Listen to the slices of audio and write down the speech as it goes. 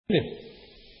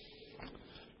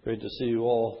Great to see you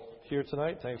all here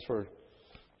tonight. Thanks for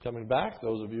coming back.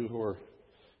 Those of you who are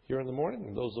here in the morning,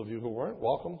 and those of you who weren't,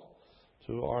 welcome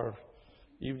to our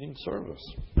evening service.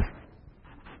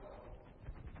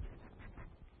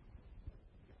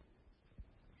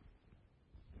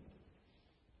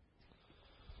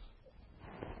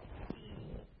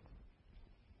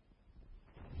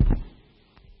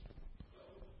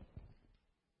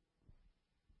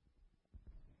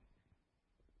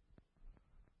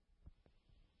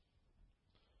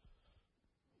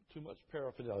 Too much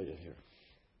paraphernalia here.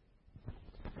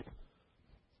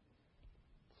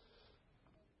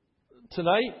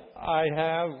 Tonight, I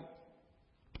have,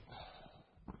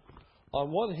 on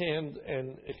one hand,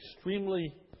 an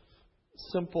extremely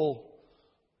simple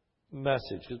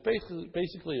message. Because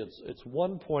basically it's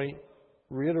one point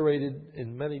reiterated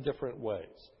in many different ways.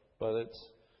 But it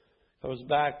comes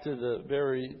back to the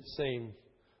very same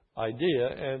idea.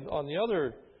 And on the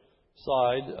other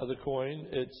side of the coin,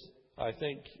 it's, I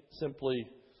think, simply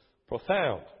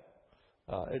profound.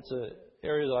 It's an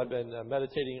area that I've been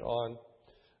meditating on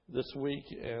this week,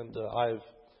 and I've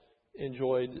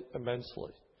enjoyed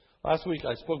immensely. Last week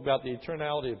I spoke about the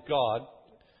eternality of God.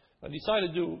 I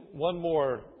decided to do one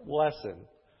more lesson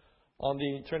on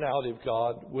the eternality of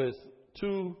God with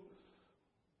two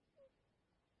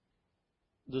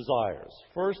desires.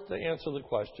 First, to answer the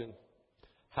question,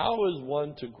 how is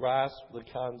one to grasp the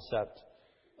concept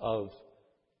of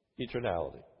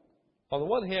eternality? On the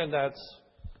one hand, that's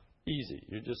easy.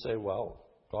 You just say, well,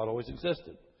 God always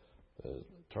existed.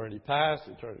 Eternity past,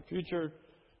 eternity future.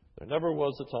 There never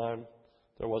was a time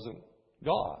there wasn't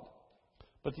God.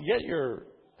 But to get your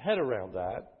head around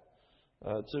that,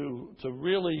 to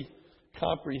really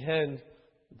comprehend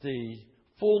the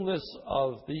fullness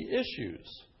of the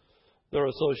issues that are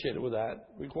associated with that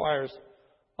requires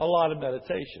a lot of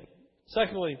meditation.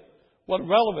 Secondly, what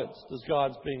relevance does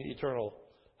God's being eternal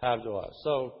have to us?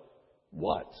 So,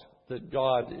 what that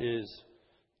God is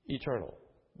eternal?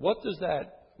 What does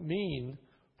that mean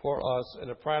for us in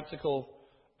a practical,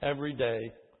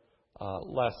 everyday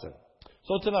lesson?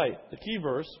 So tonight, the key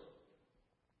verse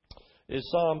is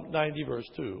Psalm 90, verse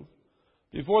 2.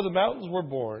 Before the mountains were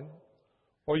born,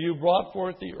 or you brought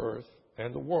forth the earth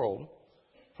and the world,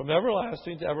 from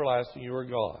everlasting to everlasting you are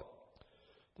God.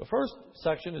 The first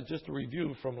section is just a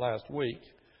review from last week.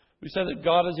 We said that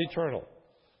God is eternal,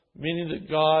 meaning that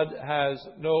God has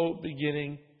no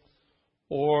beginning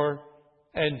or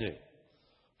ending.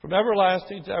 From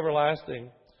everlasting to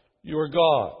everlasting, you are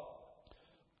God.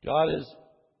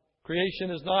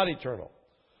 Creation is not eternal.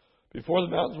 Before the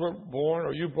mountains were born,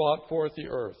 or you brought forth the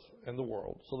earth and the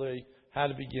world. So they had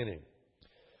a beginning.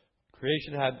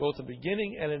 Creation had both a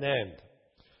beginning and an end.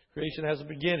 Creation has a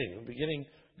beginning. In the beginning,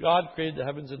 God created the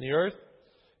heavens and the earth,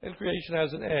 and creation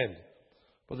has an end.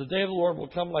 But the day of the Lord will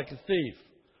come like a thief.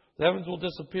 The heavens will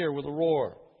disappear with a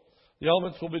roar. The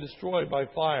elements will be destroyed by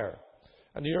fire,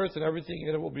 and the earth and everything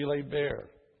in it will be laid bare.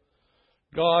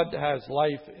 God has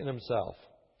life in himself.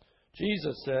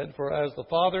 Jesus said, for as the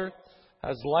Father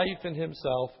has life in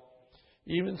himself,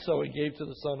 even so he gave to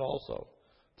the Son also,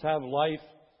 to have life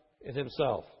in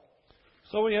himself.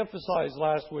 So we emphasized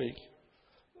last week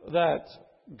that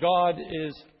God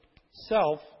is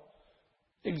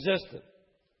self-existent.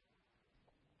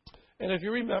 And if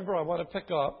you remember, I want to pick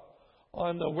up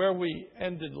on where we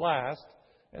ended last,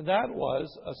 and that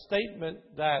was a statement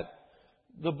that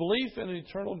the belief in an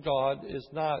eternal God is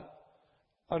not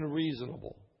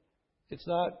unreasonable. It's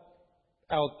not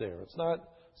out there. It's not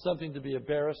something to be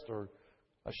embarrassed or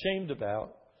ashamed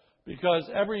about, because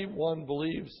everyone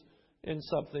believes in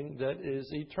something that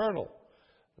is eternal.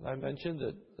 And I mentioned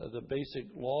that the basic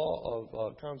law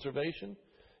of conservation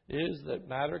is that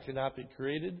matter cannot be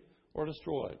created or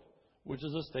destroyed, which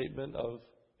is a statement of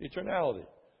eternality.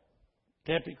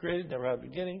 Can't be created, never had a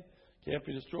beginning. Can't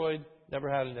be destroyed, never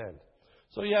had an end.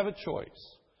 So you have a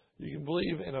choice. You can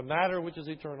believe in a matter which is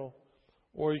eternal,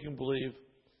 or you can believe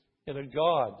in a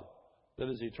God that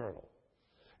is eternal.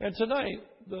 And tonight,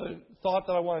 the thought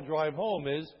that I want to drive home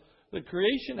is that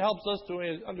creation helps us to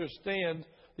understand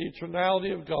the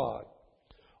eternality of God,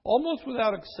 almost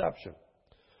without exception.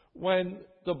 When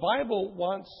the Bible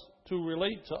wants to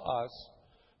relate to us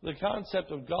the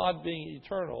concept of God being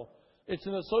eternal, it's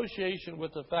an association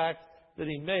with the fact that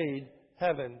he made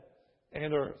heaven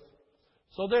and earth.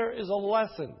 So there is a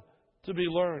lesson to be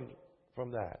learned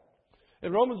from that.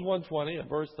 In Romans 1:20, a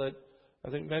verse that I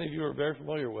think many of you are very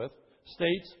familiar with,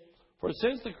 states, for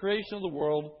since the creation of the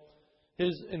world,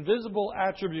 his invisible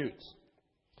attributes,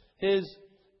 his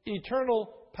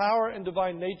eternal power and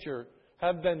divine nature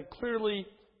have been clearly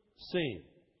seen.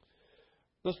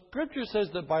 The Scripture says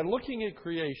that by looking at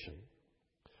creation,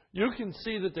 you can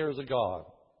see that there is a God.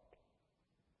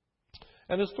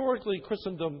 And historically,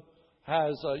 Christendom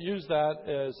has used that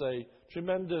as a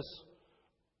tremendous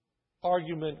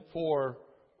argument for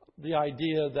the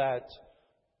idea that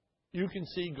you can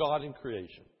see God in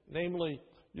creation. Namely,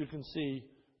 you can see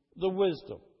the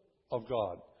wisdom of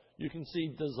God. You can see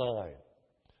design.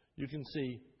 You can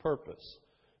see purpose.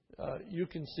 You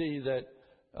can see that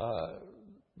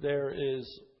there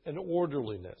is an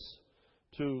orderliness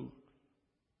to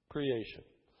creation.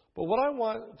 But what I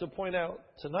want to point out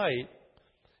tonight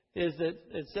is that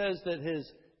it says that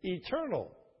His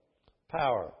eternal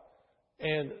power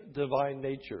and divine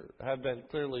nature have been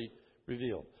clearly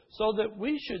revealed. So that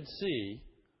we should see,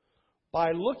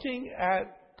 by looking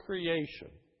at creation,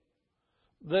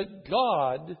 that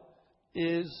God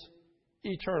is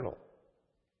eternal.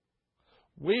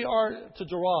 We are to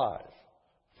derive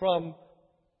from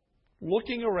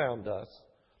looking around us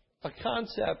a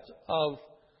concept of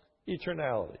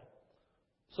eternality.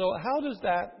 So how does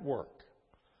that work?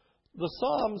 The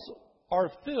Psalms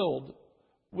are filled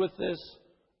with this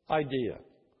idea.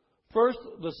 First,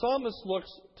 the psalmist looks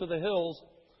to the hills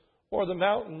or the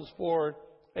mountains for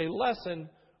a lesson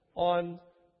on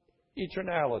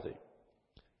eternality.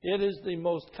 It is the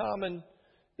most common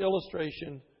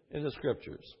illustration in the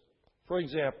Scriptures. For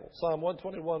example, Psalm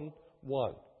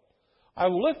 121:1. I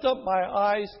will lift up my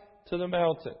eyes to the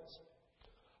mountains.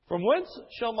 From whence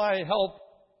shall my help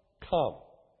come?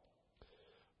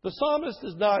 The psalmist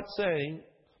is not saying,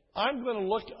 I'm going to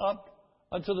look up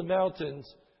unto the mountains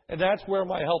and that's where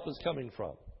my help is coming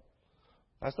from.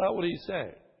 That's not what he's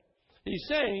saying. He's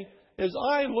saying, as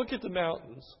I look at the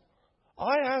mountains,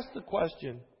 I ask the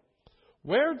question,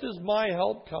 where does my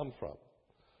help come from?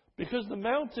 Because the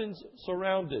mountains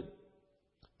surrounded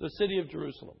the city of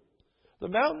Jerusalem. The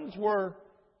mountains were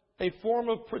a form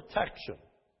of protection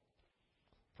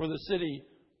for the city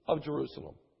of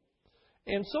Jerusalem.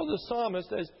 And so the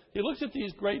psalmist, as he looks at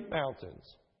these great mountains,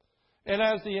 and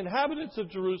as the inhabitants of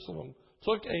Jerusalem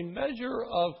took a measure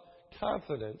of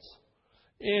confidence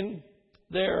in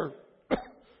their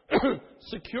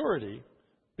security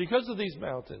because of these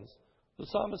mountains, the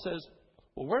psalmist says,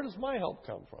 well, where does my help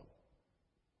come from?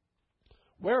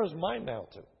 Where is my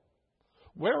mountain?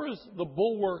 Where is the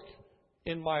bulwark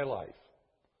in my life?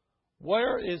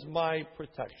 Where is my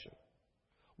protection?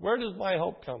 Where does my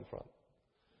help come from?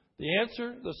 The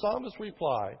answer, the psalmist's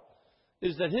reply,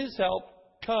 is that his help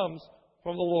comes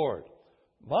from the Lord.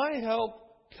 My help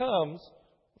comes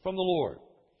from the Lord.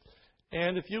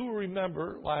 And if you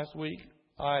remember last week,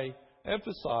 I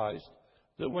emphasized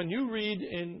that when you read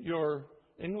in your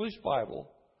English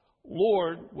Bible,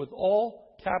 Lord with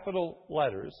all capital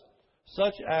letters,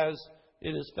 such as it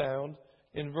is found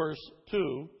in verse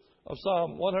 2 of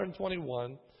Psalm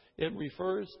 121, it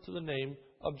refers to the name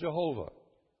of Jehovah.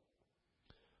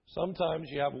 Sometimes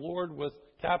you have Lord with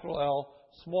capital L,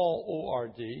 small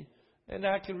O-R-D, and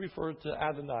that can refer to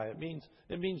Adonai. It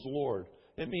means Lord.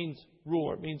 It means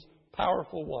ruler. It means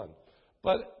powerful one.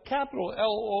 But capital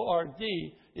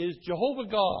L-O-R-D is Jehovah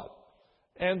God.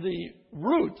 And the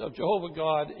root of Jehovah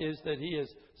God is that He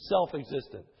is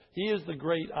self-existent. He is the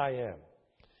great I am.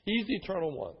 He's the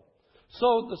eternal one.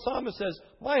 So the psalmist says,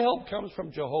 my help comes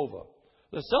from Jehovah,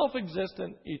 the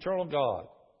self-existent eternal God.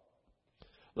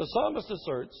 The psalmist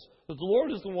asserts that the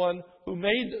Lord is the one who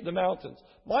made the mountains.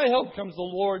 My help comes from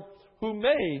the Lord who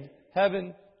made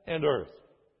heaven and earth.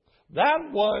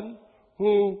 That one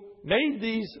who made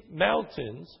these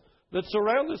mountains that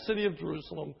surround the city of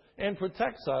Jerusalem and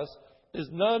protects us is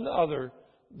none other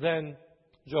than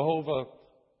Jehovah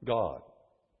God.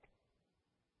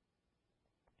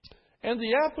 And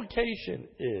the application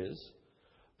is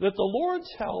that the Lord's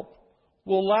help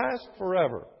will last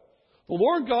forever. The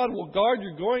Lord God will guard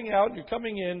your going out and your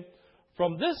coming in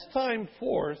from this time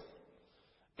forth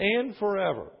and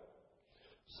forever.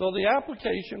 So the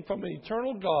application from an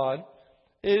eternal God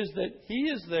is that He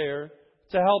is there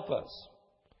to help us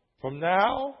from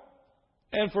now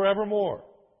and forevermore.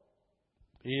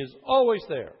 He is always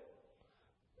there,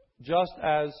 just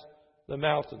as the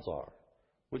mountains are,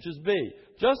 which is B.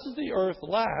 Just as the earth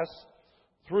lasts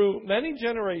through many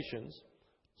generations,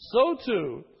 so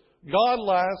too God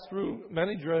lasts through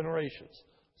many generations.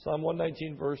 Psalm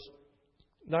 119, verse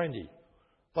 90.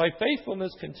 Thy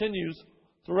faithfulness continues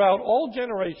throughout all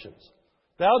generations.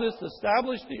 Thou didst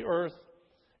establish the earth,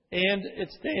 and it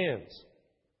stands.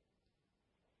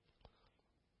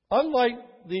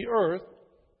 Unlike the earth,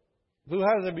 who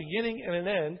has a beginning and an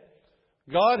end,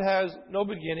 God has no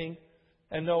beginning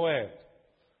and no end.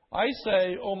 I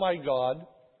say, oh my God,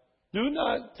 Do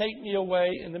not take me away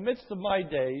in the midst of my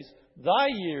days. Thy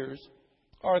years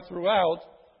are throughout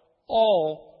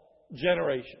all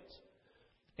generations.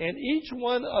 And each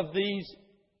one of these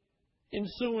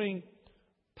ensuing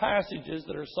passages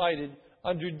that are cited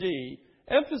under D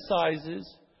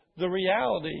emphasizes the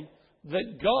reality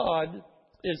that God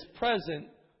is present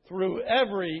through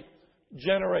every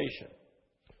generation.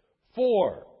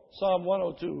 For, Psalm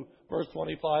 102, verse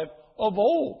 25, of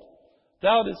old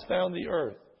thou didst found the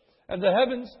earth, and the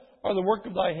heavens are the work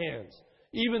of thy hands.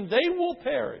 Even they will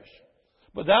perish,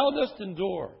 but thou dost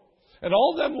endure. And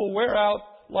all them will wear out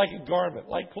like a garment,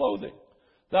 like clothing.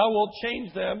 Thou wilt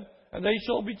change them, and they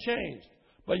shall be changed.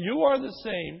 But you are the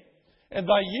same, and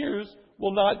thy years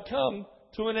will not come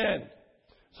to an end.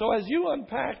 So as you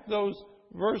unpack those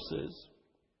verses,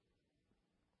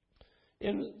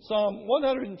 in Psalm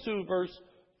 102, verse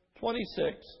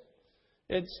 26,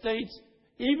 it states,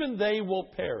 even they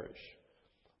will perish,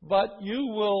 but you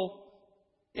will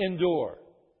endure.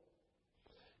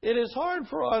 It is hard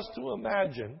for us to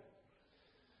imagine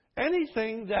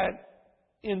anything that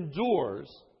endures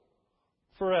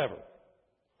forever.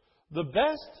 The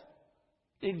best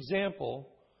example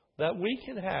that we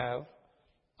can have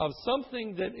of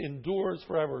something that endures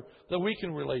forever that we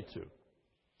can relate to,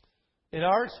 in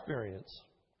our experience,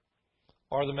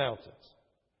 are the mountains.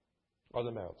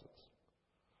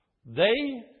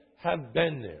 They have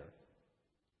been there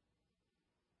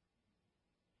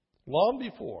long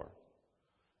before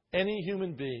any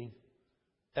human being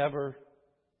ever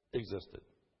existed.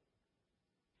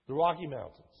 The Rocky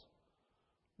Mountains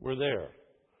were there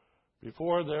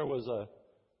before there was a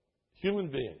human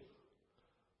being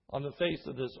on the face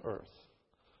of this earth.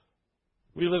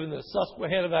 We live in the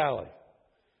Susquehanna Valley.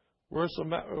 We're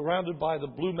surrounded by the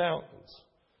Blue Mountains.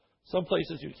 Some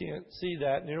places you can't see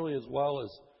that nearly as well as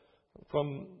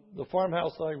from the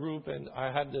farmhouse that I grew up in.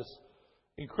 I had this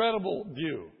incredible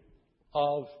view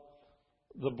of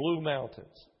the Blue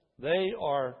Mountains. They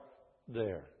are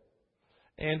there.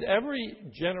 And every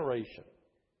generation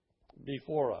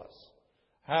before us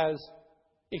has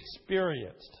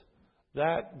experienced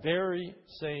that very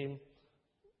same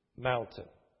mountain.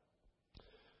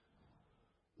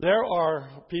 There are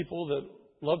people that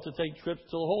love to take trips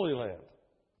to the Holy Land.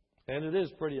 And it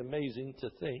is pretty amazing to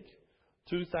think,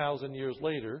 2,000 years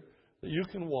later, that you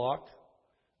can walk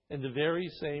in the very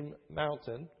same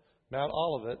mountain, Mount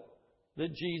Olivet,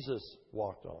 that Jesus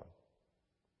walked on.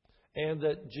 And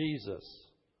that Jesus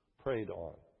prayed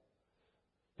on.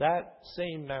 That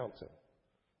same mountain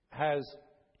has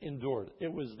endured.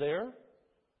 It was there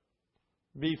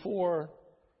before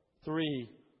 3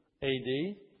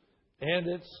 AD, and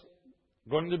it's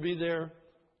going to be there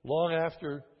long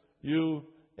after you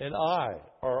and I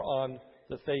are on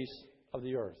the face of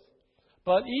the earth.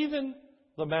 But even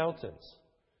the mountains,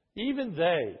 even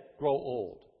they grow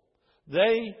old.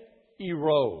 They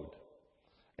erode.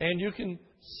 And you can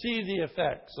see the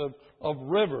effects of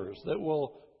rivers that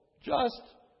will just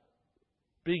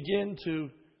begin to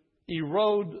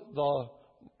erode the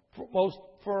most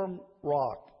firm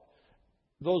rock.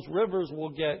 Those rivers will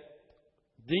get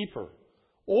deeper.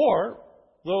 Or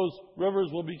those rivers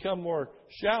will become more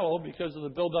shallow because of the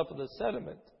buildup of the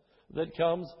sediment that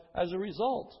comes as a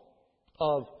result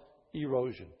of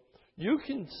erosion. You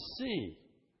can see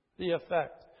the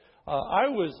effect. I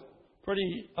was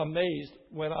pretty amazed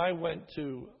when I went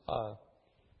to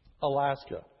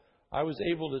Alaska. I was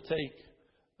able to take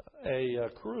a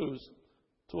cruise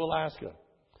to Alaska.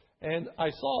 And I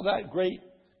saw that great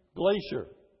glacier.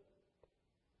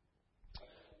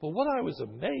 But what I was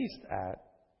amazed at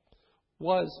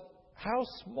was how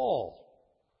small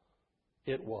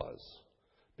it was.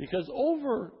 Because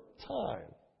over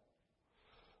time,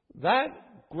 that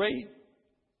great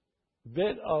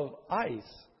bit of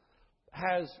ice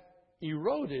has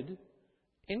eroded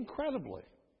incredibly.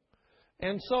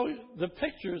 And so the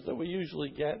pictures that we usually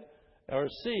get or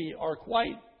see are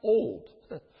quite old.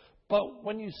 But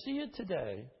when you see it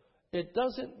today, it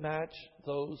doesn't match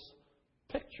those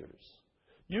pictures.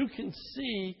 You can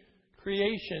see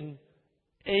creation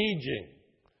aging.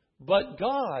 But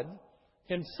God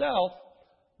Himself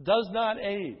does not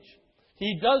age.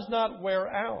 He does not wear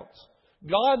out.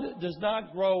 God does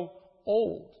not grow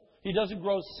old. He doesn't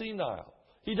grow senile.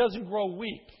 He doesn't grow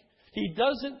weak. He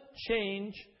doesn't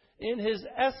change in His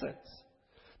essence.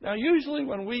 Now, usually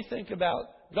when we think about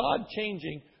God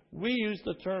changing, we use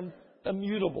the term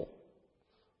immutable.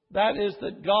 That is,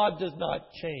 that God does not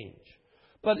change.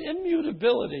 But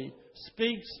immutability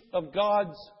speaks of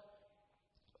God's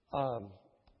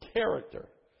character.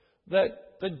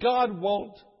 That God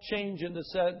won't change in the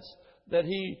sense that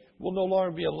He will no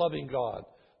longer be a loving God.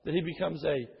 that He becomes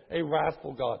a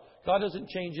wrathful God. God doesn't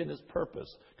change in His purpose.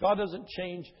 God doesn't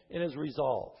change in His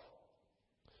resolve.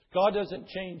 God doesn't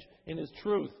change in His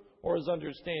truth or His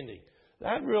understanding.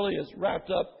 That really is wrapped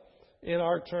up in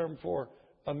our term for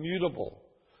immutable.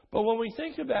 But when we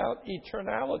think about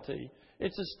eternality,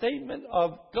 it's a statement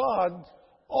of God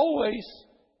always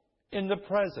in the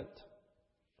present.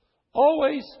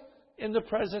 Always in the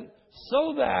present,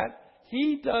 so that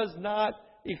He does not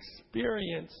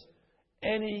experience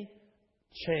any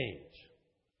change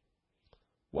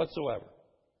whatsoever.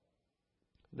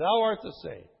 Thou art the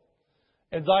same,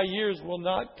 and thy years will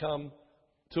not come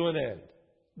to an end.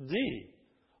 D.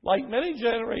 Like many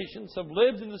generations have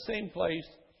lived in the same place,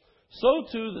 so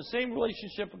too the same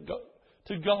relationship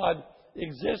to God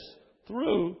exists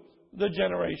through the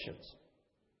generations.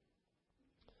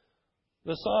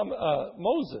 The Psalm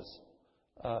Moses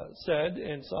said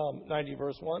in Psalm 90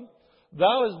 verse 1,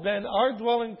 Thou hast been our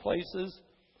dwelling places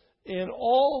in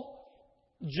all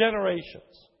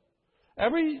generations.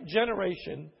 Every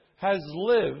generation has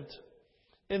lived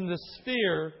in the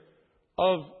sphere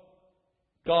of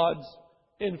God's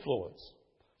influence.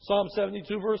 Psalm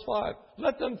 72 verse 5,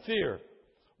 Let them fear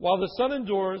while the sun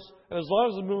endures and as long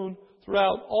as the moon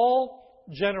throughout all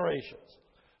generations.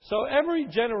 So every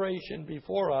generation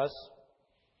before us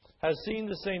has seen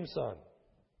the same sun.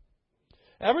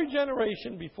 Every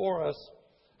generation before us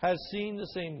has seen the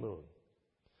same moon.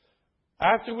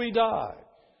 After we die,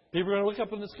 people are going to look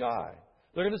up in the sky.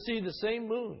 They're going to see the same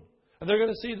moon. And they're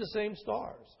going to see the same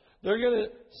stars. They're going to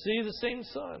see the same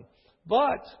sun.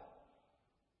 But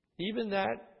even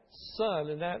that sun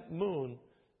and that moon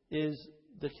is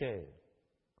decaying.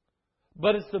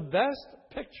 But it's the best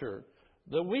picture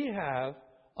that we have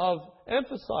of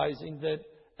emphasizing that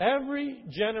every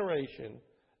generation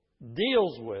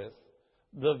deals with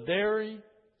the very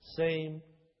same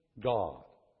God.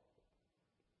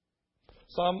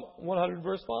 Psalm 100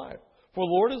 verse 5. For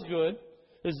the Lord is good,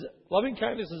 His loving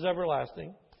kindness is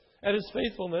everlasting, and His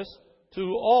faithfulness to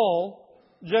all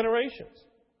generations.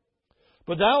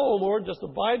 But Thou, O Lord, dost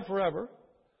abide forever,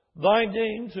 Thy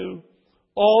name to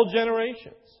all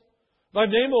generations. Thy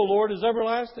name, O Lord, is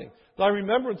everlasting. Thy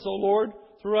remembrance, O Lord,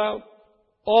 throughout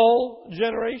all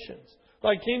generations.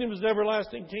 Thy kingdom is an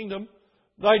everlasting kingdom.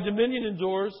 Thy dominion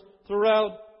endures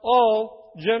throughout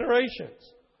all generations.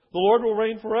 The Lord will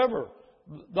reign forever.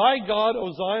 Thy God,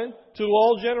 O Zion, to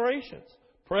all generations.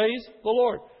 Praise the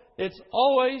Lord. It's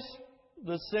always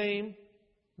the same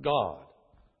God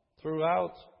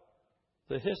throughout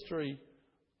the history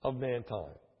of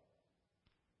mankind.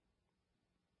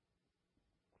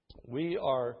 We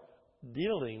are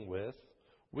dealing with,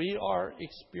 we are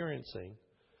experiencing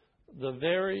the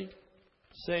very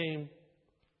same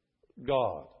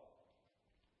God.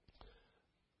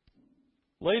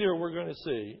 Later we're going to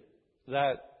see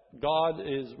that God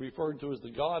is referred to as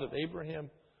the God of Abraham,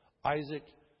 Isaac,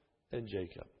 and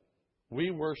Jacob.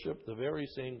 We worship the very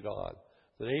same God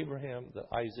that Abraham, that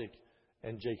Isaac,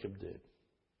 and Jacob did.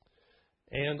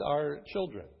 And our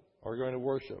children are going to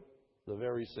worship the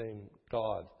very same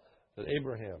God that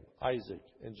Abraham, Isaac,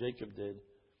 and Jacob did,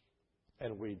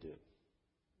 and we did.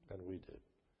 And we did.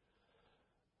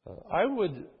 I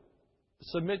would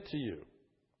submit to you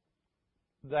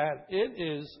that it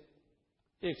is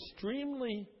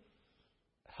extremely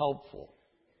helpful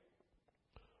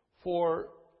for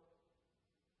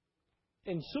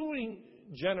ensuing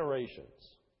generations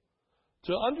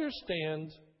to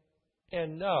understand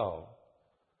and know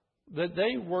that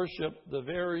they worship the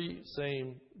very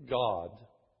same God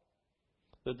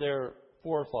that their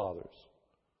forefathers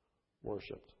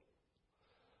worshipped.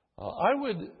 I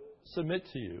would submit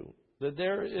to you that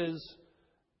there is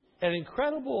an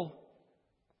incredible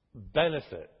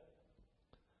benefit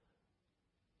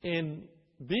in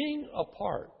being a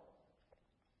part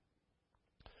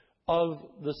of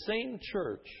the same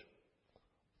church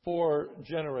for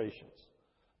generations.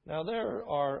 Now, there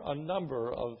are a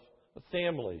number of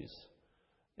families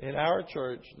in our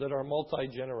church that are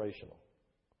multi-generational,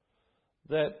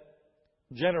 that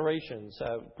generations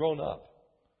have grown up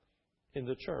in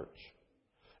the church.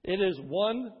 It is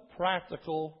one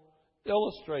practical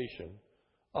illustration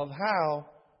of how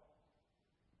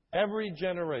every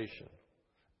generation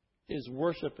is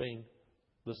worshiping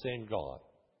the same God.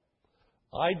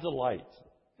 I delight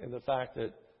in the fact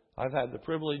that I've had the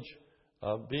privilege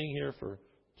of being here for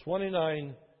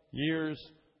 29 years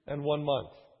and 1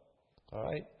 month. All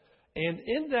right? And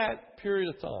in that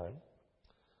period of time,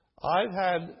 I've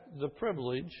had the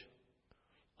privilege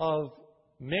of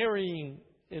marrying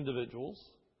individuals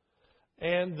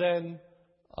and then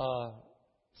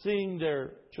seeing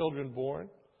their children born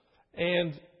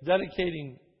and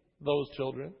dedicating those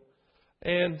children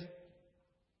and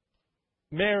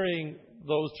marrying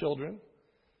those children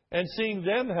and seeing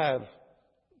them have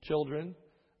children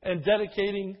and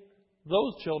dedicating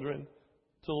those children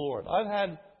to the Lord. I've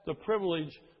had the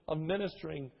privilege of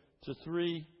ministering to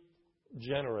 3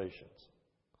 generations.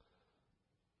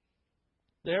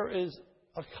 There is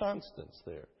a constance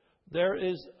there. There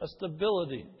is a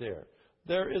stability there.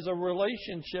 There is a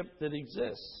relationship that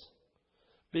exists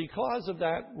because of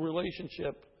that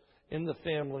relationship in the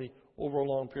family over a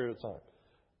long period of time.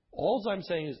 All I'm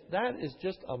saying is that is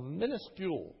just a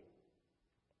minuscule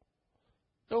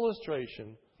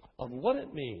illustration of what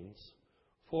it means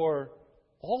for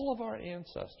all of our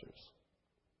ancestors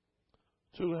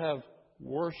to have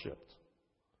worshipped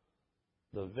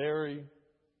the very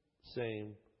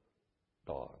same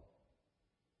God.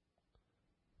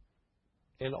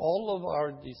 And all of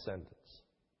our descendants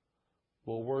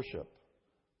will worship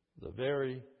the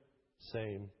very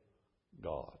same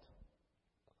God.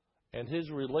 And His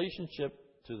relationship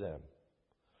to them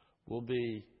will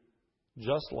be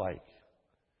just like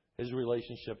His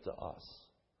relationship to us,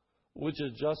 which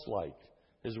is just like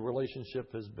His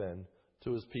relationship has been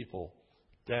to His people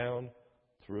down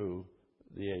through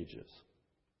the ages.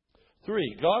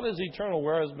 3, God is eternal,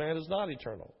 whereas man is not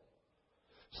eternal.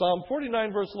 Psalm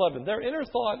 49, verse 11. Their inner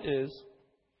thought is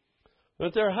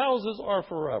that their houses are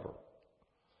forever,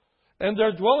 and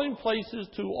their dwelling places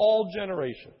to all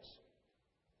generations.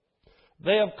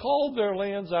 They have called their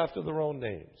lands after their own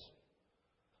names.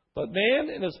 But man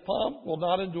in his pomp will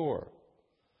not endure.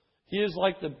 He is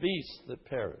like the beasts that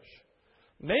perish.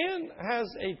 Man has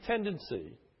a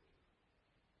tendency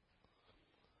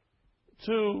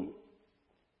to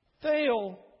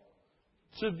fail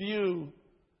to view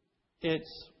its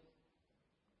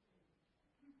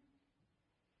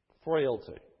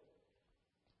frailty,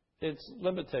 its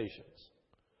limitations.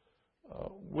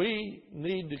 We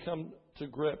need to come to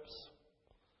grips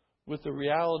with the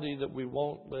reality that we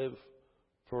won't live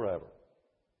forever.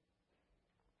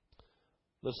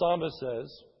 The psalmist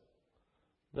says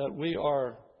that we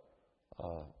are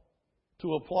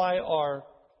to apply our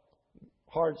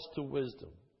hearts to wisdom.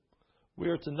 We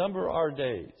are to number our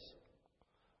days.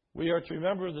 We are to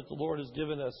remember that the Lord has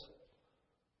given us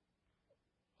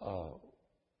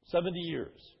 70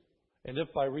 years. And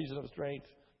if by reason of strength,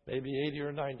 maybe 80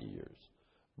 or 90 years.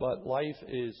 But life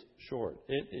is short.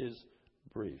 It is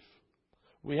brief.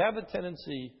 We have a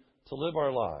tendency to live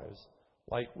our lives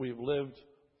like we've lived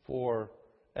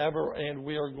forever, and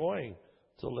we are going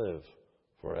to live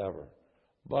forever.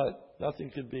 But nothing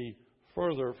could be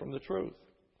further from the truth.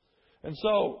 And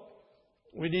so,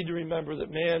 we need to remember that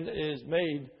man is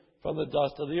made from the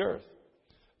dust of the earth.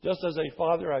 Just as a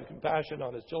father had compassion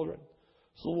on his children,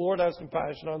 so the Lord has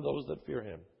compassion on those that fear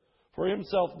Him. For He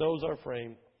Himself knows our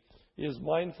frame. He is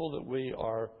mindful that we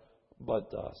are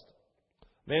but dust.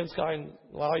 Mankind's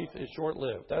life is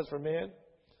short-lived. As for man,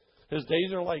 his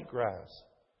days are like grass.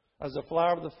 As a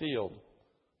flower of the field,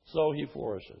 so he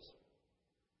flourishes.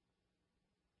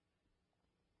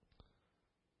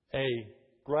 A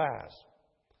grass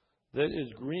that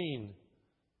is green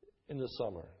in the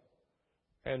summer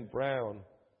and brown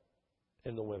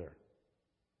in the winter.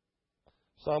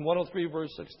 Psalm 103,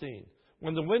 verse 16.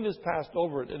 When the wind has passed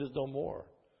over it, it is no more,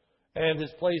 and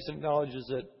His place acknowledges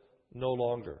it no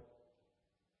longer.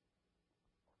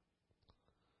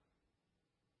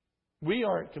 We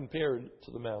aren't compared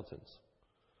to the mountains.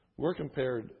 We're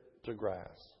compared to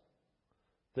grass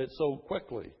that so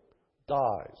quickly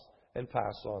dies and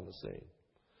passes on the scene.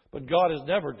 But God is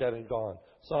never dead and gone.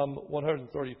 Psalm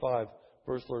 135,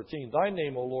 verse 13. Thy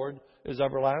name, O Lord, is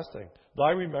everlasting.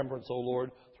 Thy remembrance, O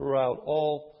Lord, throughout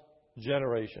all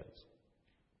generations.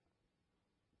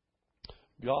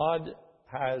 God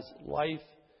has life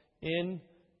in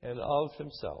and of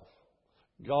Himself.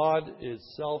 God is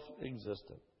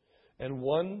self-existent. And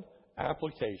one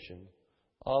application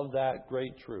of that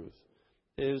great truth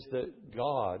is that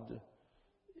God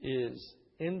is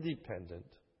independent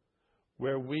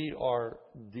where we are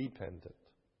dependent.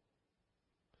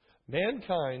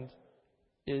 Mankind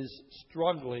is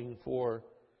struggling for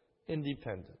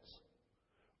independence.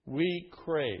 We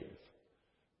crave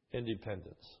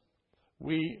independence.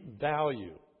 We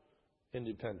value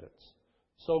independence.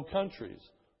 So countries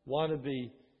want to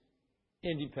be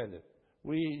independent.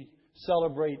 We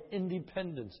celebrate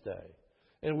Independence Day,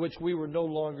 in which we were no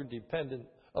longer dependent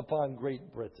upon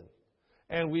Great Britain.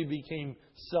 And we became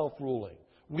self-ruling.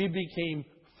 We became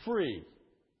free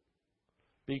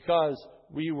because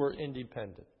we were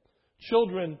independent.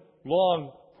 Children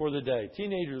long for the day,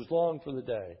 teenagers long for the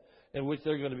day in which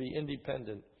they're going to be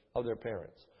independent of their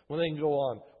parents, when they can go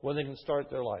on, when they can start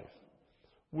their life.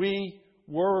 We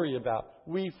worry about,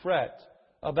 we fret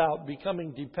about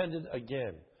becoming dependent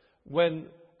again. When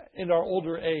in our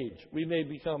older age, we may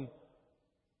become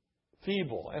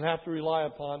feeble and have to rely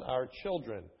upon our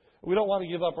children. We don't want to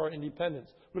give up our independence.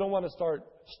 We don't want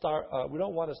to we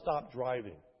don't want to stop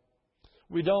driving.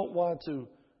 We don't want to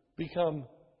become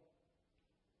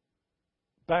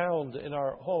bound in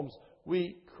our homes.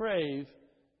 We crave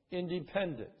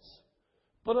independence.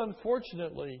 But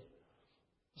unfortunately,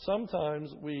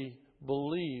 sometimes we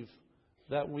believe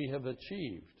that we have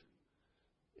achieved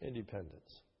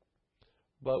independence.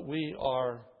 But we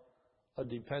are a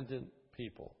dependent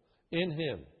people. In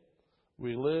Him,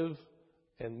 we live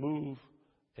and move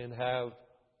and have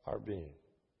our being.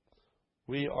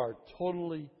 We are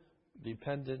totally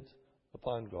dependent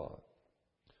upon God.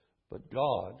 But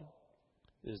God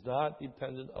is not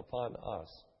dependent upon us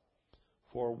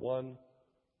for one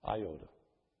iota.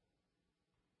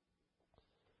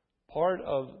 Part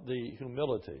of the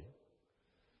humility,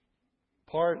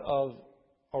 part of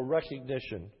a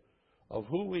recognition of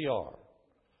who we are,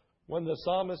 when the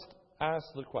psalmist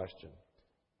asks the question,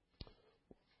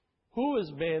 "Who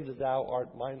is man that thou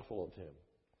art mindful of him?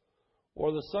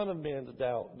 Or the Son of Man that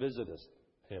thou visitest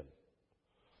him?"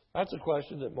 That's a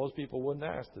question that most people wouldn't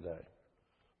ask today.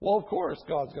 Well, of course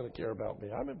God's going to care about me.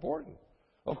 I'm important.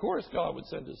 Of course God would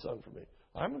send His Son for me.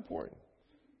 I'm important.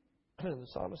 And the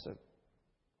psalmist said,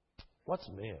 what's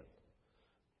man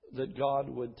that God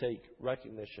would take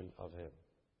recognition of him?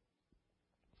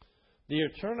 The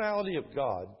eternality of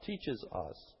God teaches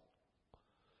us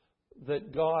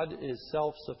that God is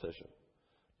self-sufficient.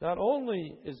 Not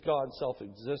only is God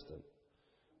self-existent,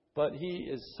 but He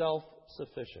is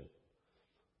self-sufficient,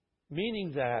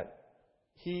 meaning that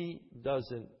He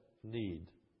doesn't need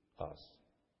us.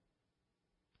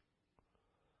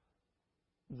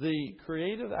 The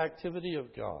creative activity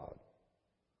of God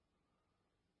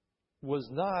was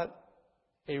not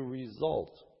a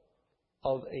result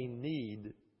of a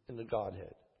need in the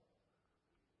Godhead.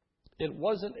 It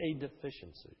wasn't a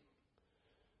deficiency.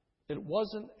 It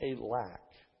wasn't a lack.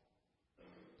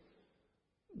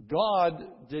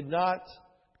 God did not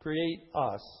create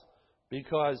us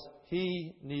because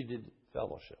He needed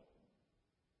fellowship.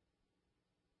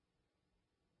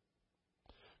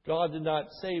 God did not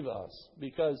save us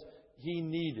because He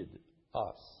needed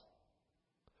us.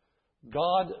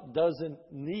 God doesn't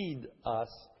need us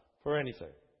for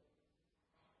anything.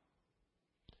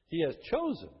 He has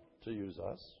chosen to use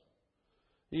us.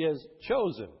 He has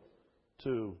chosen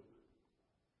to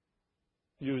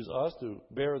use us to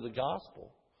bear the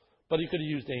gospel. But He could have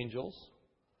used angels.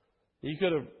 He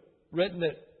could have written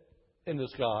it in the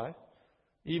sky,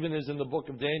 even as in the book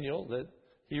of Daniel that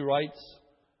he writes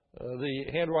the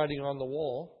handwriting on the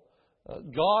wall.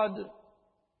 God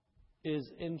is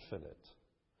infinite.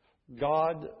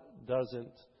 God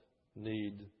doesn't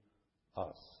need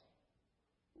us.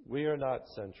 We are not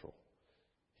central.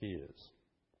 He is.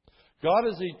 God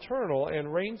is eternal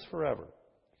and reigns forever.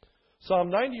 Psalm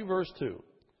 90 verse 2.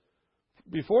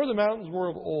 Before the mountains were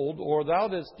of old, or thou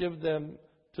didst give them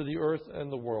to the earth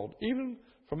and the world, even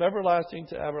from everlasting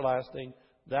to everlasting,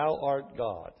 thou art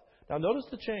God. Now notice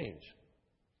the change.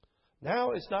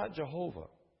 Now it's not Jehovah.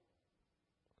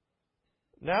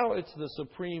 Now it's the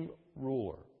supreme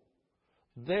ruler.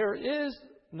 There is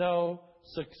no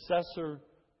successor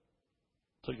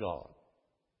to God.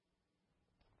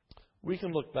 We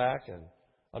can look back in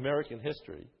American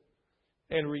history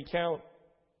and recount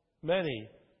many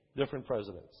different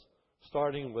presidents,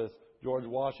 starting with George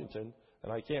Washington,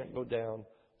 and I can't go down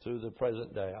to the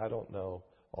present day. I don't know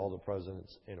all the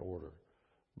presidents in order.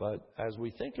 But as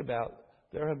we think about,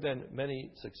 there have been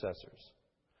many successors.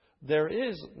 There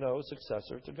is no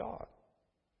successor to God.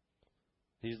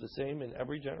 He's the same in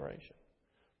every generation.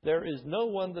 There is no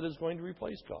one that is going to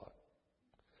replace God.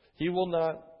 He will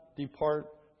not depart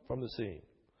from the scene.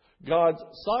 God's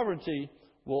sovereignty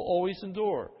will always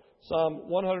endure. Psalm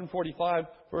 145,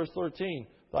 verse 13.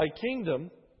 Thy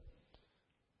kingdom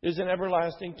is an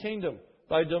everlasting kingdom.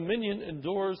 Thy dominion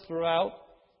endures throughout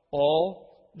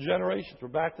all generations. We're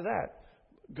back to that.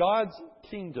 God's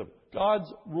kingdom,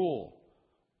 God's rule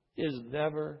is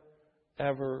never,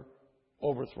 ever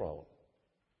overthrown.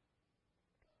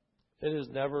 It is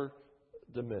never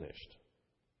diminished.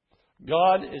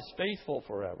 God is faithful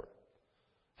forever.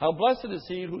 How blessed is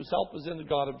he whose help is in the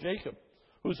God of Jacob,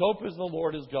 whose hope is in the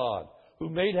Lord his God, who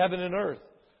made heaven and earth,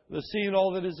 the sea and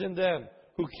all that is in them,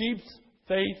 who keeps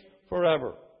faith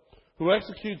forever, who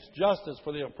executes justice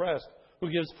for the oppressed,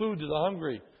 who gives food to the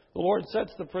hungry. The Lord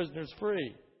sets the prisoners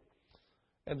free.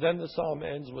 And then the psalm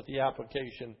ends with the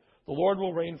application. The Lord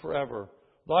will reign forever.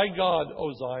 Thy God,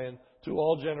 O Zion, to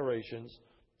all generations.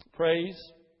 praise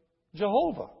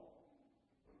Jehovah,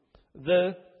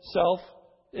 the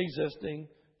self-existing,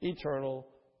 eternal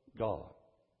God,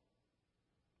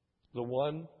 the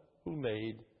one who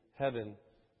made heaven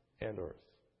and earth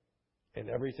and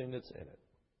everything that's in it.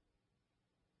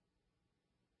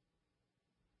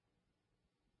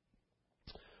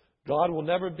 God will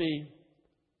never be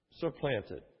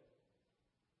supplanted,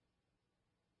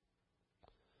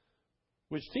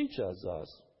 which teaches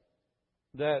us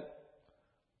that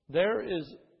there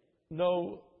is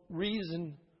no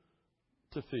reason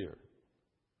to fear.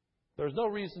 There's no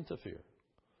reason to fear.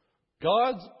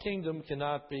 God's kingdom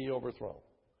cannot be overthrown.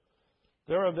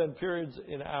 There have been periods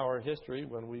in our history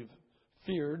when we've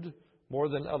feared more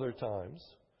than other times.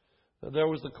 There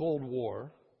was the Cold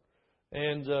War,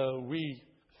 and we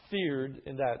feared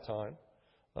in that time.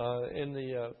 In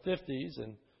the 50s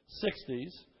and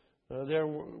 60s, there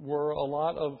were a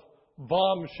lot of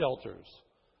bomb shelters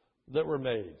that were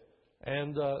made.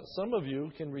 And some of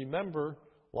you can remember,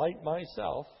 like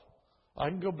myself, I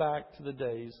can go back to the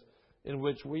days in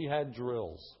which we had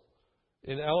drills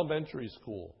in elementary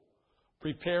school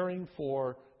preparing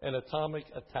for an atomic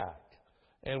attack.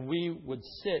 And we would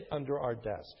sit under our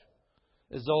desk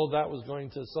as though that was going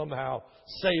to somehow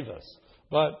save us.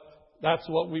 But that's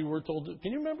what we were told to do.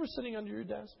 Can you remember sitting under your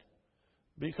desk?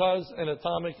 Because an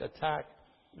atomic attack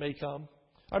may come.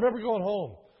 I remember going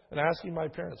home and asking my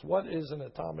parents, what is an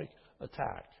atomic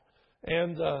attack?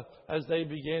 And as they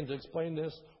began to explain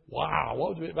this,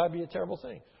 wow, that'd be a terrible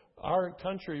thing. Our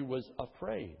country was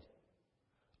afraid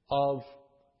of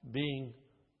being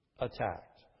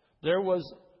attacked. There was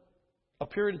a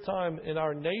period of time in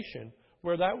our nation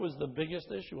where that was the biggest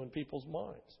issue in people's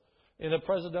minds. In a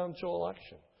presidential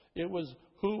election, it was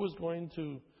who was going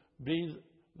to be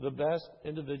the best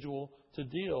individual to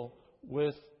deal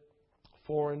with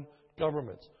foreign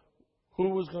governments, who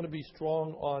was going to be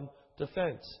strong on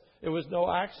defense. It was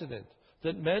no accident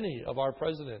that many of our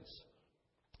presidents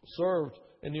served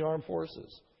in the armed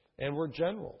forces and were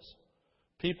generals,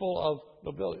 people of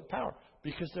nobility, power,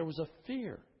 because there was a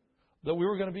fear that we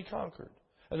were going to be conquered.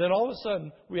 And then all of a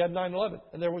sudden, we had 9/11,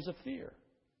 and there was a fear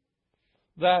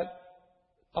that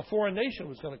a foreign nation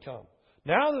was going to come.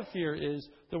 Now the fear is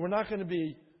that we're not going to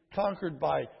be conquered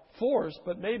by force,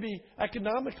 but maybe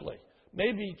economically.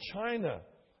 Maybe China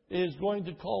is going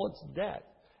to call its debt.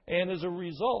 And as a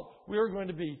result, we are going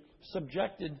to be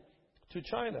subjected to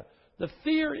China. The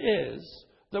fear is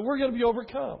that we're going to be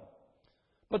overcome.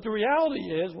 But the reality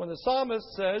is, when the psalmist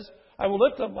says, I will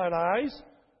lift up mine eyes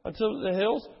unto the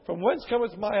hills, from whence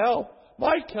cometh my help?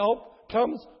 My help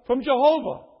comes from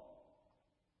Jehovah,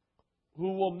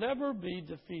 who will never be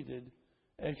defeated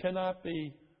and cannot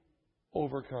be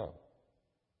overcome.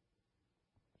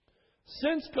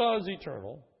 Since God is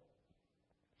eternal,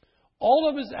 all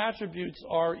of His attributes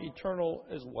are eternal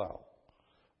as well.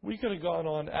 We could have gone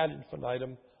on ad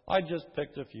infinitum. I just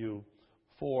picked a few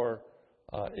for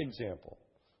example.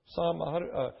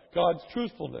 God's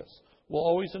truthfulness will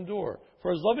always endure.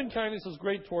 For His loving kindness is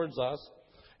great towards us,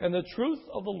 and the truth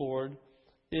of the Lord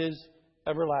is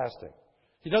everlasting.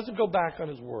 He doesn't go back on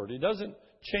His word. He doesn't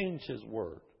change His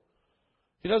word.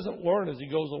 He doesn't learn as He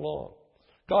goes along.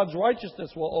 God's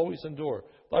righteousness will always endure.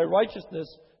 Thy righteousness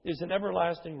is an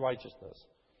everlasting righteousness.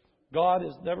 God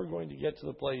is never going to get to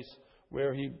the place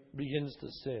where He begins to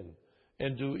sin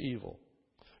and do evil.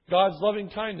 God's loving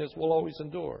kindness will always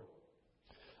endure.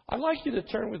 I'd like you to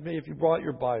turn with me, if you brought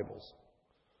your Bibles.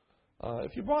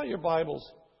 If you brought your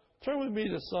Bibles, turn with me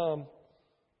to Psalm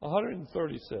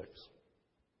 136.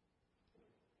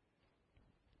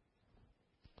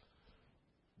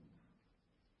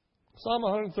 Psalm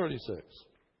 136.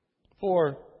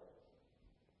 For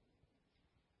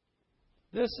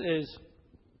this is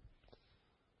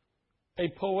a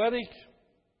poetic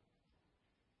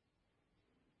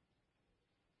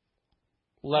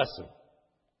lesson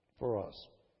for us.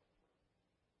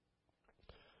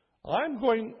 I'm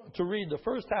going to read the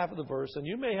first half of the verse, and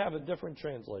you may have a different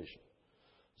translation.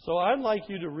 So I'd like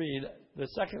you to read the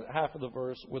second half of the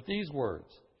verse with these words.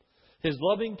 His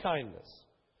loving kindness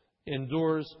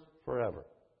endures forever.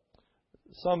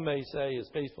 Some may say His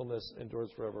faithfulness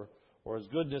endures forever, or His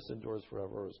goodness endures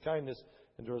forever, or His kindness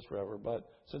endures forever. But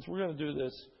since we're going to do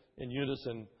this in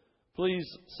unison, please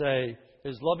say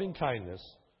His loving kindness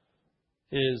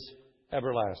is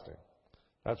everlasting.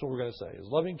 That's what we're going to say. His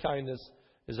loving kindness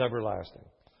is everlasting.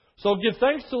 So give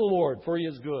thanks to the Lord, for He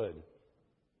is good.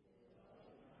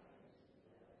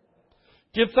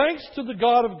 Give thanks to the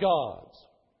God of gods.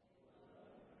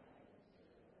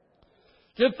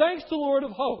 Give thanks to the Lord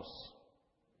of hosts.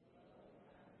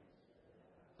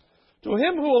 To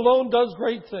Him who alone does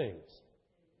great things.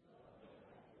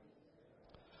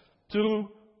 To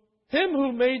him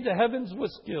who made the heavens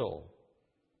with skill.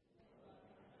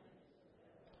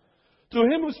 To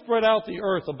him who spread out the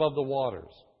earth above the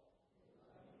waters.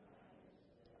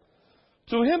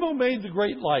 To him who made the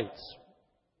great lights.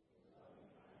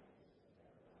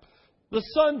 The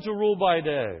sun to rule by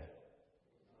day.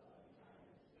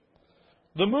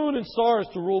 The moon and stars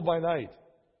to rule by night.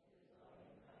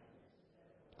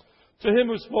 To him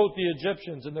who smote the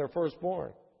Egyptians in their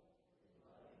firstborn.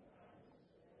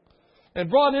 And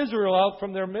brought Israel out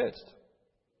from their midst.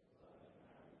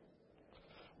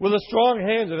 With a strong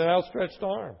hand and an outstretched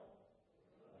arm.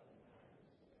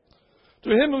 To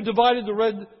him who divided the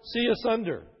Red Sea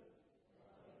asunder.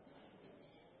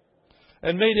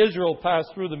 And made Israel pass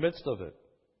through the midst of it.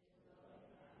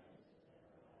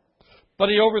 But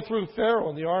he overthrew Pharaoh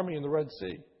and the army in the Red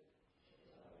Sea.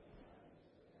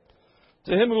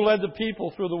 To him who led the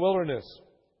people through the wilderness.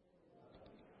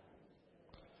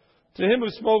 To him who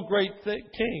smote great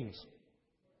kings.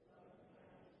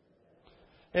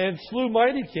 And slew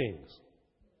mighty kings.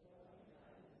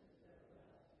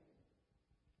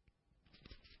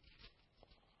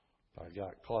 I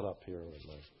got caught up here.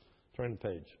 Turn the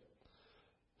page.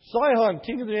 Sihon,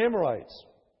 king of the Amorites.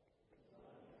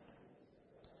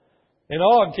 And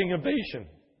Og, king of Bashan.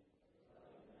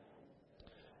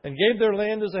 And gave their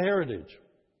land as a heritage.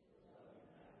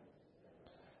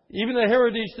 Even a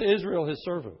heritage to Israel, his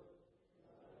servant.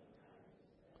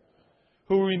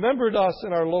 Who remembered us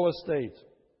in our low estate.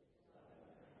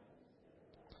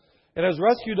 And has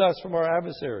rescued us from our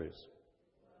adversaries.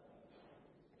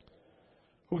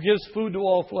 Who gives food to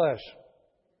all flesh.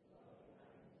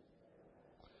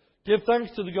 Give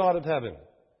thanks to the God of heaven.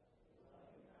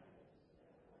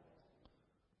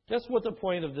 Guess what the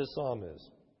point of this psalm is?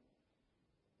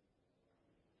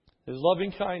 His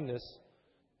loving kindness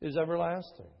is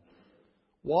everlasting.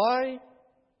 Why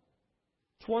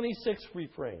 26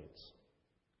 refrains?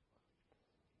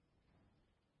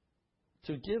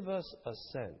 To give us a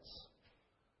sense.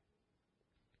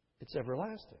 It's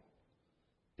everlasting.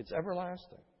 It's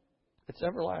everlasting. It's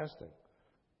everlasting.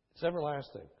 It's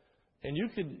everlasting. And you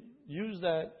could use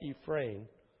that refrain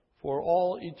for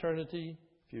all eternity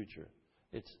future.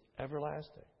 It's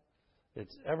everlasting.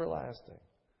 It's everlasting.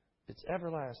 It's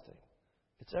everlasting.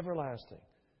 It's everlasting.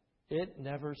 It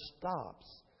never stops.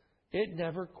 It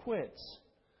never quits.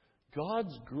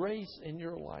 God's grace in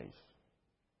your life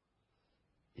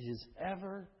is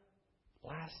everlasting.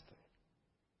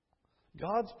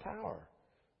 God's power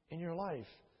in your life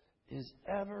is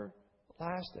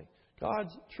everlasting.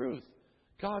 God's truth,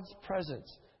 God's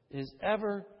presence is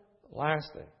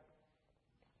everlasting.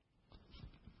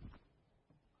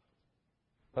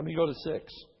 Let me go to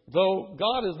 6. Though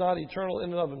God is not eternal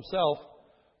in and of himself,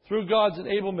 through God's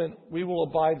enablement we will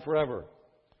abide forever.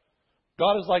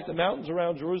 God is like the mountains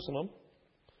around Jerusalem.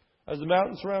 As the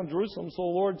mountains surround Jerusalem, so the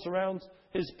Lord surrounds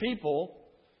his people.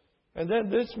 And then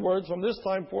this words, from this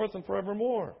time forth and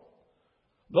forevermore.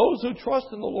 Those who trust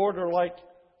in the Lord are like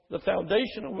the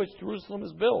foundation on which Jerusalem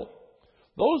is built.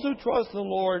 Those who trust in the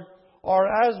Lord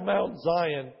are as Mount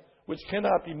Zion, which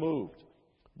cannot be moved,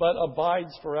 but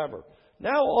abides forever.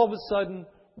 Now, all of a sudden,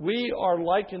 we are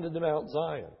likened to Mount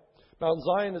Zion. Mount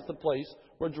Zion is the place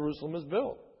where Jerusalem is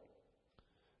built.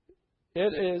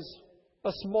 It is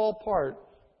a small part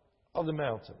of the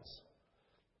mountains.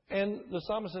 And the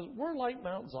psalmist says, we're like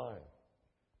Mount Zion.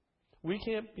 We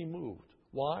can't be moved.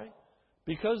 Why?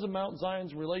 Because of Mount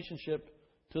Zion's relationship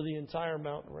to the entire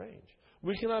mountain range.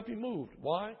 We cannot be moved.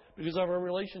 Why? Because of our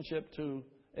relationship to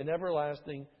an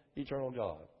everlasting, eternal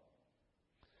God.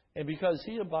 And because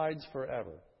he abides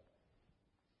forever,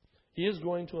 he is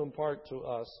going to impart to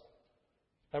us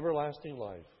everlasting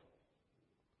life.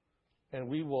 And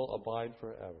we will abide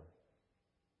forever.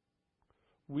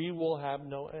 We will have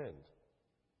no end.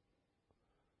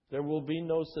 There will be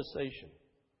no cessation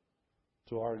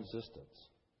to our existence.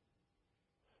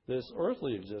 This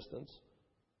earthly existence,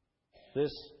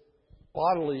 this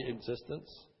bodily existence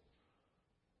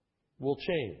will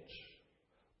change.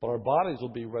 But our bodies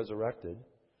will be resurrected.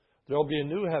 There will be a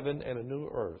new heaven and a new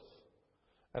earth.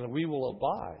 And we will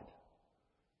abide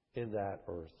in that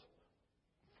earth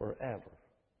forever.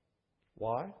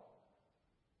 Why?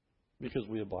 Because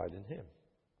we abide in him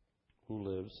who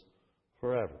lives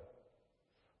forever.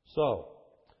 So,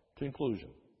 conclusion.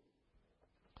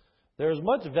 There is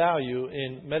much value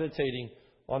in meditating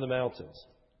on the mountains.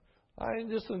 I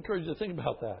just encourage you to think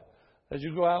about that. As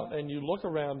you go out and you look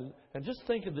around and just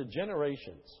think of the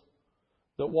generations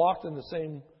that walked in the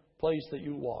same place that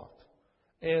you walked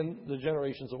and the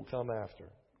generations that will come after.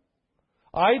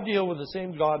 I deal with the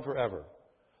same God forever.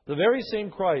 The very same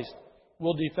Christ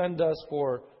will defend us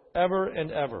forever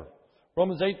and ever.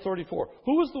 Romans 8:34.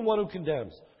 Who is the one who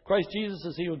condemns? Christ Jesus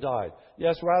is he who died.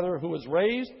 Yes, rather, who was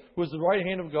raised, who is the right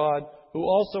hand of God, who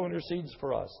also intercedes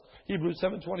for us. Hebrews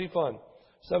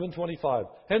 7:25.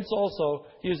 Hence also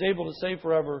he is able to save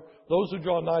forever those who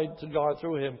draw nigh to God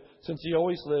through him, since he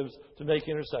always lives to make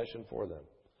intercession for them.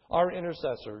 Our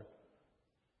intercessor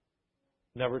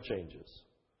never changes.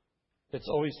 It's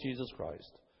always Jesus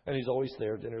Christ, and he's always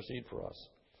there to intercede for us.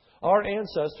 Our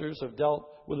ancestors have dealt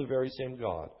with the very same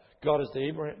God. God is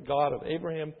the God of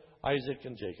Abraham, Isaac,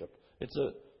 and Jacob. It's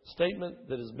a statement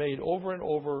that is made over and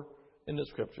over in the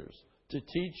Scriptures to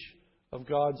teach of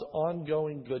God's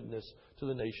ongoing goodness to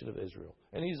the nation of Israel.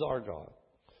 And he's our God.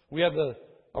 We have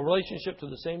a relationship to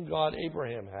the same God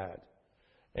Abraham had.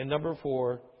 And number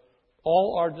 4,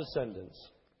 all our descendants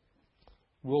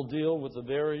will deal with the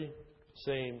very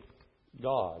same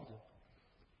God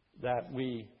that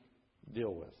we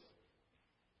deal with.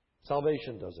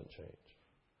 Salvation doesn't change.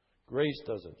 Grace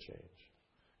doesn't change.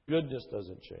 Goodness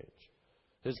doesn't change.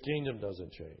 His kingdom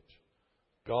doesn't change.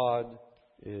 God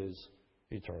is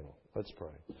eternal. Let's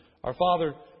pray. Our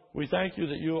Father, we thank you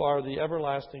that you are the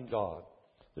everlasting God,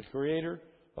 the creator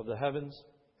of the heavens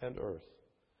and earth.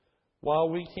 While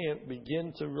we can't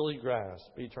begin to really grasp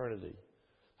eternity,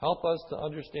 help us to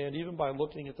understand, even by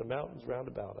looking at the mountains round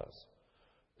about us,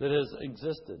 that has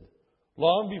existed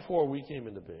long before we came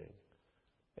into being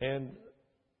and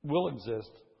will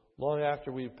exist long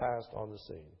after we've passed on the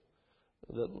scene.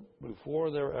 That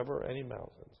before there were ever any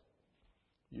mountains,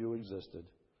 you existed.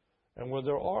 And when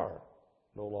there are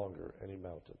no longer any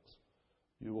mountains,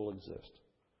 you will exist.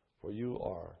 For you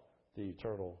are the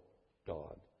eternal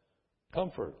God.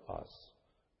 Comfort us.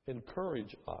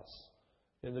 Encourage us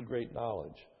in the great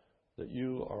knowledge that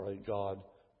you are a God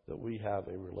that we have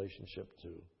a relationship to,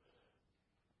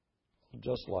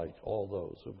 just like all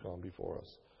those who have gone before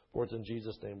us. For it's in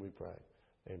Jesus' name we pray.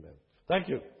 Amen. Thank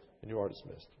you, and you are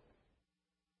dismissed.